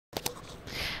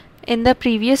In the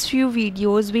previous few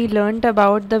videos, we learned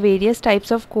about the various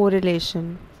types of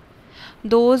correlation.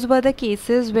 Those were the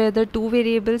cases where the two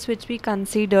variables which we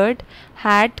considered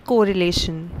had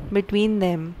correlation between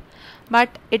them.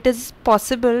 But it is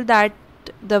possible that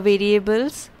the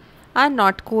variables are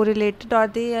not correlated or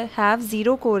they have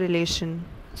zero correlation.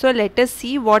 So let us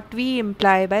see what we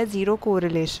imply by zero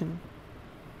correlation.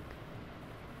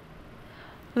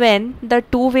 When the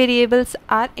two variables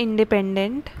are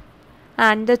independent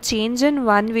and the change in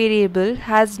one variable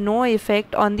has no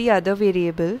effect on the other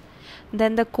variable,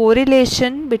 then the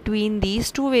correlation between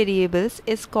these two variables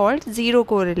is called zero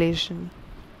correlation.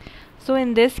 So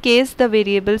in this case, the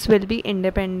variables will be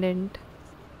independent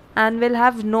and will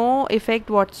have no effect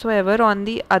whatsoever on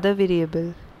the other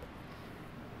variable.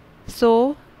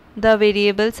 So the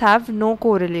variables have no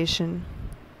correlation.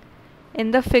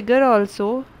 In the figure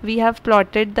also, we have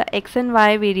plotted the x and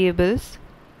y variables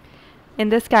in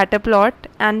the scatter plot,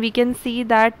 and we can see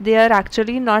that they are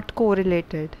actually not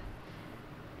correlated.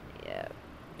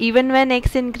 Even when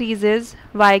x increases,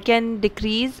 y can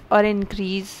decrease or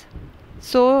increase.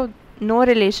 So no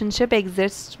relationship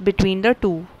exists between the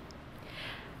two.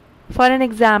 For an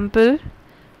example,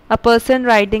 a person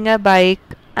riding a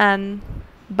bike and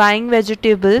buying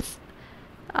vegetables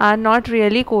are not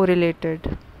really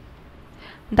correlated.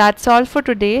 That's all for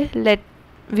today.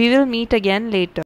 We will meet again later.